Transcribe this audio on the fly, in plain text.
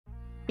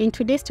In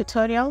today's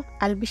tutorial,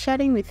 I'll be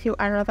sharing with you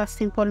a rather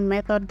simple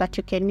method that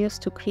you can use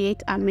to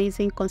create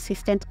amazing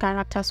consistent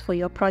characters for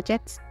your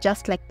projects,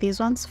 just like these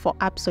ones, for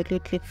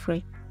absolutely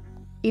free.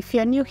 If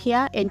you're new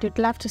here and you'd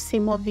love to see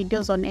more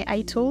videos on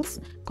AI tools,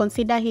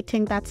 consider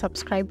hitting that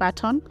subscribe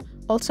button.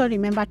 Also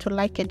remember to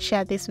like and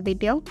share this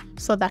video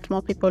so that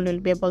more people will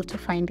be able to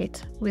find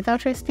it.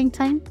 Without wasting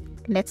time,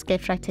 let's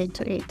get right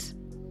into it.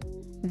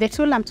 The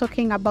tool I'm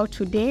talking about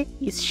today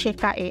is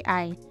Shaker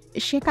AI.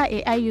 Shaker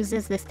AI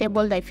uses the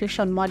Stable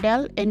Diffusion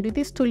model, and with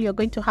this tool you're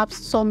going to have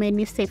so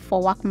many safe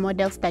for work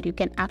models that you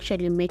can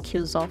actually make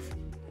use of.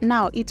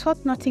 Now, it's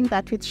worth noting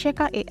that with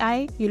Shaker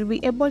AI, you'll be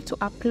able to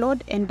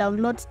upload and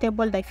download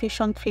Stable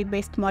Diffusion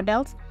 3-based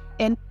models,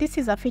 and this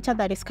is a feature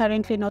that is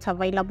currently not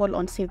available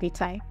on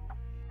CVTI.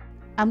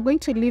 I'm going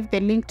to leave the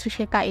link to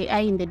Shaker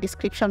AI in the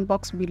description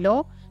box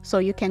below, so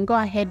you can go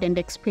ahead and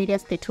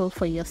experience the tool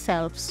for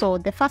yourself. So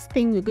the first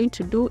thing we're going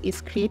to do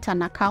is create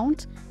an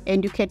account,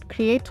 and you can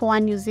create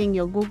one using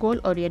your Google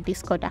or your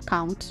Discord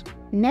account.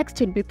 Next,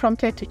 you'll be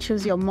prompted to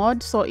choose your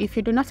mode. So if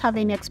you do not have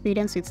any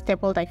experience with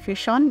Stable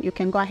Diffusion, you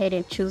can go ahead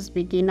and choose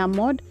beginner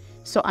mode.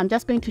 So I'm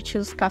just going to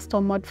choose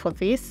custom mode for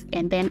this,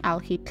 and then I'll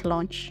hit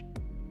launch.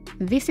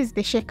 This is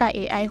the Shaker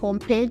AI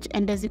homepage,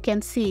 and as you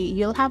can see,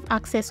 you'll have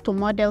access to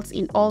models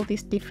in all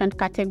these different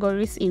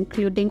categories,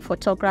 including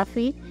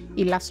photography,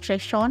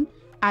 illustration,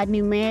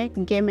 anime,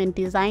 game and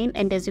design,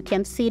 and as you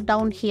can see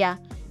down here,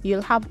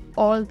 you'll have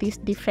all these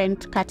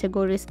different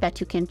categories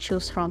that you can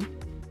choose from.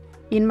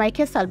 In my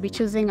case, I'll be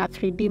choosing a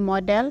 3D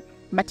model,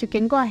 but you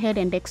can go ahead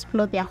and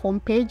explore their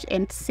homepage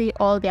and see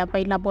all the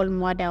available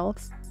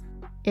models.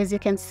 As you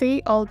can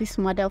see, all these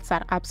models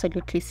are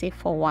absolutely safe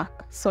for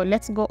work. So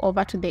let's go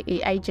over to the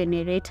AI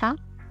generator.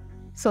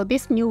 So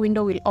this new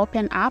window will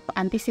open up,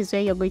 and this is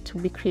where you're going to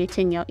be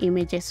creating your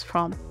images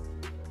from.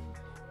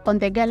 On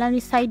the gallery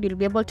side, you'll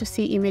be able to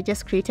see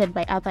images created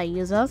by other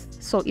users.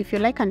 So if you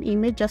like an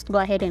image, just go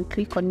ahead and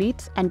click on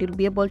it, and you'll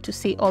be able to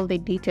see all the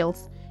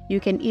details. You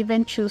can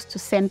even choose to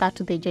send that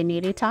to the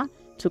generator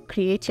to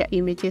create your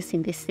images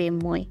in the same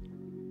way.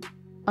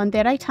 On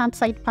the right hand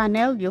side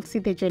panel, you'll see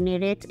the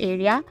generate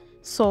area.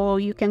 So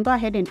you can go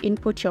ahead and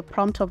input your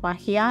prompt over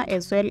here,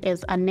 as well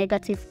as a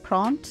negative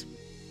prompt.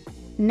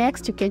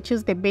 Next, you can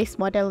choose the base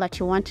model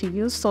that you want to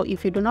use. So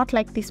if you do not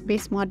like this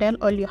base model,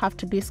 all you have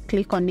to do is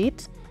click on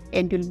it,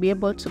 and you'll be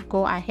able to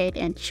go ahead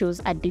and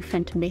choose a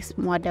different base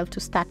model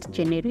to start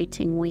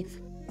generating with.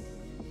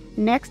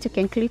 Next, you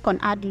can click on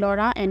add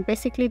LoRa, and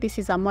basically this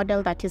is a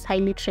model that is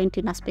highly trained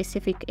in a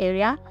specific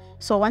area.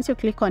 So once you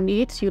click on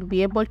it, you'll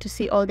be able to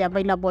see all the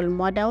available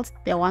models,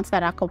 the ones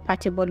that are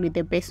compatible with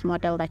the base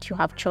model that you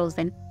have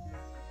chosen.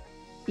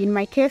 In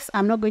my case,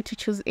 I'm not going to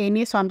choose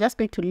any, so I'm just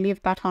going to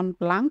leave that on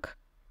blank.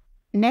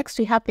 Next,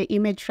 we have the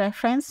image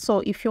reference. So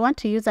if you want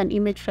to use an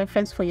image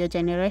reference for your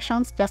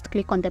generations, just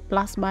click on the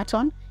plus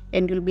button,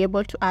 and you'll be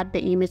able to add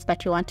the image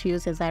that you want to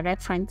use as a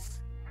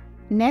reference.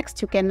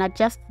 Next, you can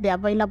adjust the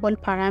available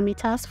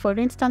parameters. For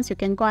instance, you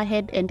can go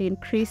ahead and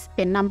increase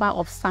the number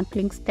of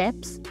sampling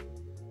steps.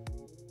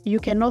 You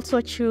can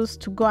also choose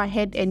to go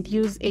ahead and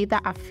use either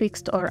a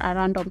fixed or a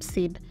random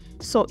seed.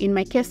 So in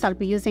my case, I'll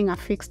be using a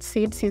fixed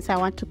seed since I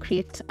want to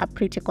create a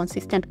pretty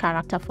consistent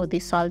character for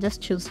this. So I'll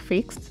just choose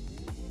fixed.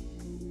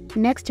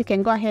 Next, you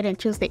can go ahead and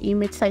choose the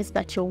image size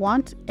that you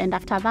want. And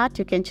after that,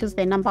 you can choose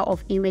the number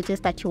of images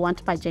that you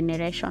want per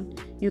generation.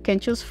 You can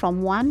choose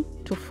from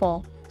 1 to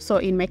 4. So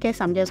in my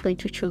case, I'm just going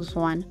to choose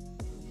 1.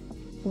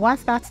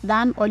 Once that's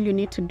done, all you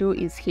need to do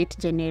is hit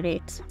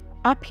generate.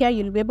 Up here,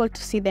 you'll be able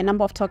to see the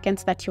number of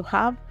tokens that you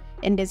have.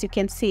 And as you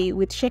can see,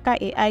 with Shaker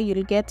AI,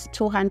 you'll get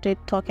 200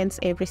 tokens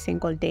every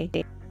single day.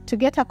 To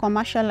get a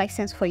commercial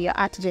license for your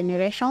art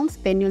generations,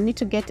 then you'll need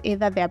to get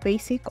either their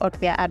basic or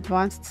their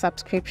advanced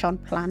subscription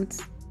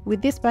plans.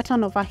 With this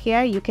button over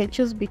here, you can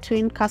choose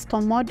between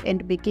custom mode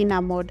and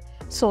beginner mode.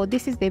 So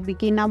this is the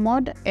beginner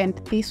mode, and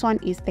this one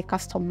is the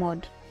custom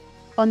mode.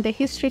 On the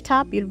history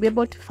tab, you'll be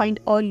able to find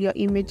all your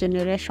image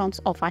generations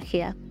over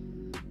here.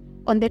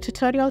 On the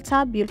tutorial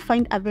tab, you'll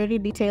find a very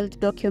detailed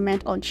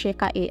document on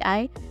Shaker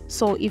AI.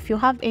 So if you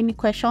have any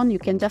question, you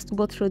can just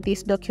go through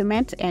this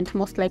document, and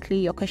most likely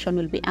your question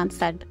will be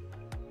answered.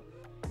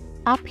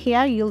 Up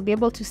here, you'll be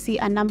able to see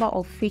a number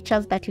of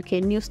features that you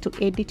can use to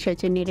edit your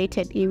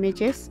generated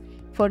images.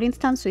 For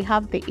instance, we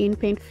have the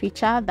in-paint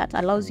feature that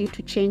allows you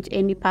to change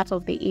any part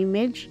of the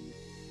image.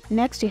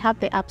 Next, we have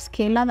the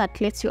upscaler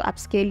that lets you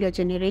upscale your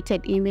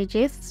generated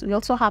images. We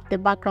also have the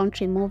background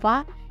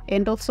remover,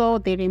 and also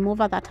the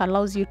remover that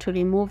allows you to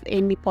remove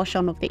any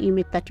portion of the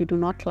image that you do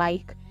not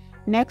like.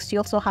 Next, you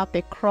also have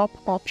the crop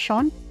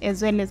option,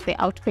 as well as the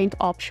outpaint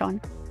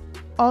option.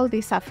 All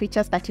these are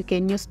features that you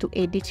can use to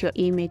edit your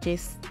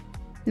images.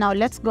 Now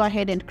let's go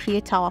ahead and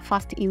create our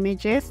first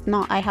images.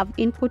 Now I have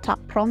input a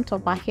prompt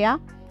over here,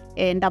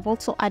 and I've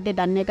also added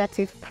a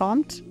negative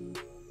prompt.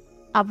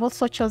 I've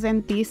also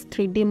chosen this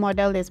 3D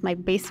model as my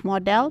base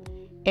model,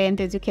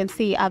 and as you can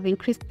see, I've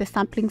increased the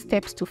sampling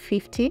steps to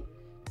 50.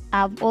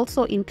 I've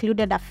also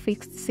included a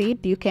fixed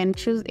seed. You can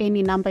choose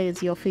any number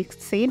as your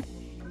fixed seed,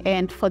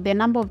 and for the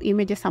number of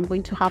images, I'm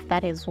going to have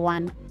that as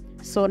 1.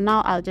 So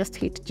now I'll just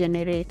hit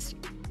generate.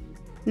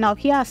 Now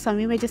here are some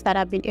images that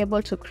I've been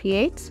able to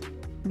create.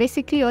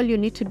 Basically, all you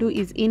need to do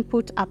is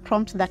input a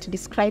prompt that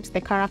describes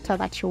the character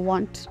that you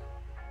want.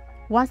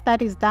 Once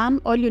that is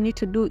done, all you need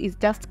to do is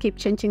just keep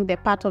changing the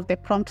part of the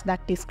prompt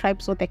that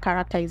describes what the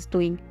character is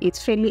doing.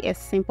 It's really as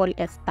simple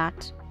as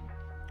that.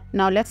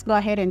 Now let's go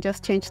ahead and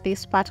just change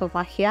this part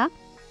over here.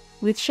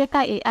 With Shaker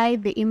AI,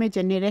 the image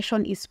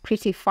generation is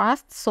pretty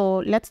fast, so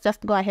let's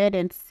just go ahead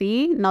and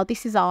see. Now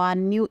this is our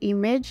new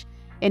image,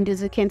 and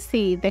as you can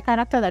see, the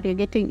character that you're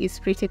getting is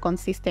pretty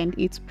consistent.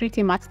 It's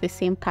pretty much the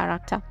same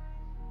character.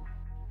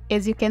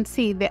 As you can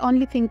see, the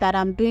only thing that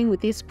I'm doing with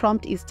this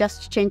prompt is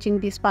just changing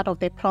this part of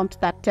the prompt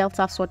that tells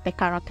us what the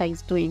character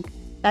is doing.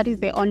 That is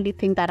the only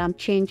thing that I'm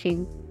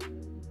changing.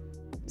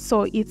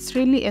 So it's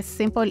really as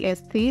simple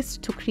as this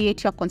to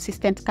create your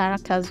consistent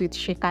characters with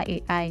Shaker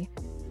AI.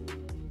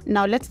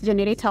 Now let's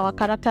generate our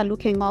character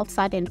looking all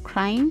sad and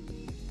crying.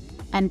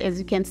 And as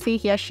you can see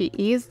here, she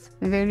is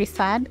very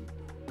sad.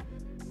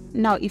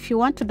 Now, if you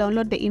want to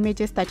download the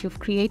images that you've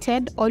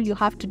created, all you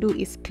have to do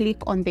is click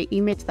on the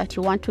image that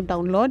you want to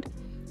download,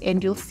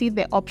 and you'll see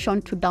the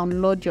option to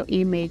download your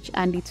image,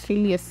 and it's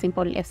really as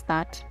simple as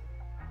that.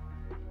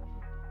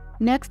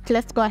 Next,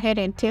 let's go ahead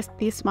and test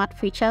these smart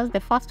features.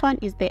 The first one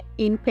is the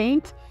in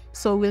paint.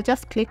 So we'll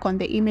just click on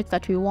the image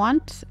that we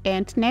want,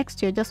 and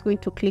next you're just going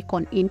to click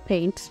on in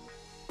paint.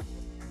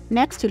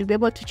 Next, you'll be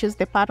able to choose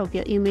the part of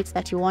your image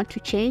that you want to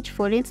change.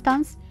 For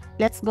instance,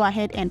 let's go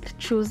ahead and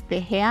choose the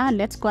hair.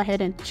 Let's go ahead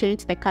and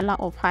change the color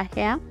of her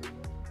hair.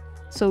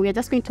 So we're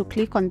just going to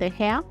click on the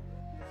hair.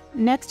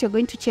 Next, you're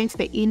going to change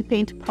the in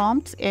paint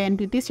prompt, and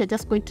with this you're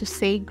just going to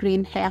say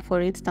green hair, for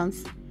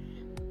instance.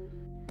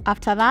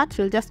 After that,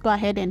 we'll just go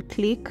ahead and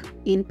click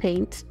in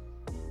paint.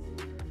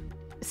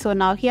 So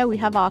now here we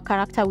have our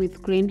character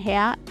with green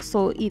hair.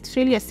 So it's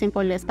really as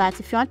simple as that.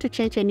 If you want to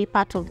change any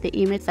part of the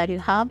image that you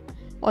have,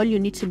 all you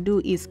need to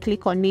do is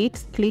click on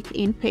it, click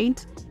in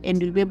paint,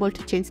 and you'll be able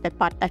to change the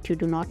part that you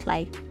do not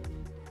like.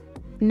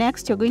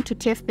 Next, you're going to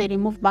test the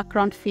remove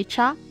background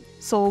feature.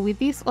 So with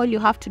this, all you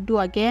have to do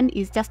again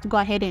is just go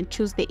ahead and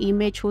choose the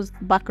image whose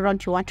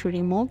background you want to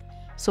remove.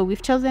 So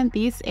we've chosen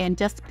this, and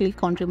just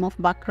click on remove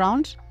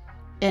background.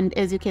 And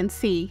as you can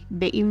see,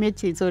 the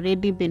image is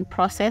already been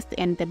processed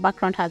and the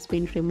background has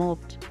been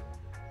removed.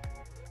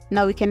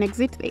 Now we can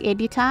exit the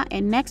editor,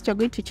 and next you're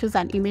going to choose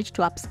an image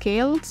to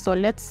upscale. So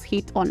let's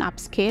hit on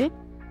upscale.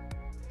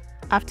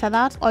 After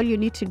that, all you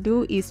need to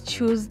do is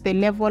choose the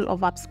level of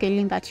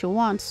upscaling that you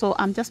want. So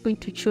I'm just going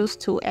to choose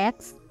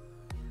 2x.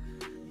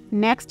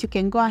 Next, you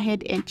can go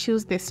ahead and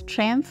choose the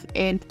strength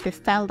and the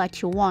style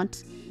that you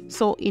want.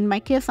 So in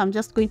my case, I'm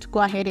just going to go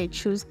ahead and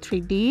choose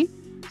 3D.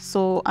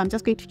 So I'm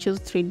just going to choose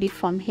 3D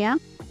from here.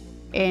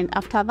 And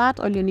after that,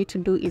 all you need to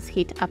do is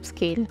hit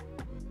upscale.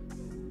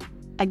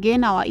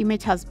 Again, our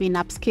image has been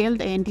upscaled,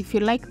 and if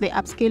you like the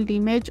upscaled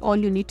image, all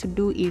you need to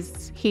do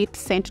is hit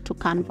send to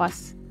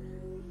canvas.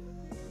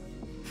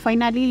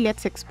 Finally,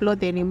 let's explore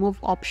the remove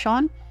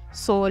option.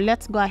 So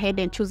let's go ahead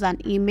and choose an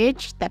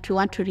image that we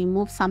want to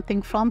remove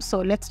something from. So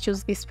let's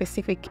choose this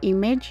specific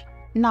image.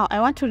 Now I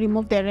want to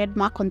remove the red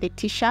mark on the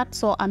t-shirt.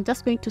 So I'm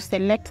just going to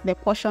select the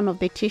portion of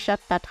the t-shirt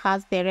that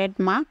has the red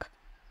mark.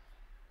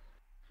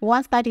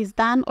 Once that is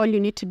done, all you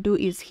need to do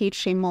is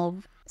hit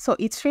remove. So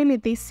it's really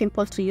this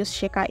simple to use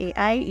Shaker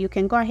AI. You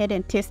can go ahead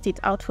and test it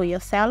out for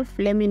yourself.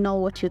 Let me know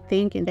what you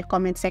think in the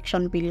comment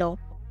section below.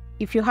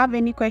 If you have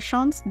any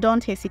questions,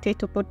 don't hesitate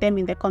to put them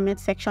in the comment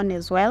section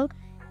as well.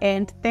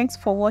 And thanks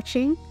for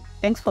watching.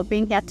 Thanks for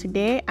being here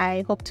today.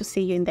 I hope to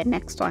see you in the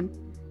next one.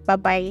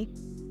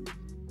 Bye-bye.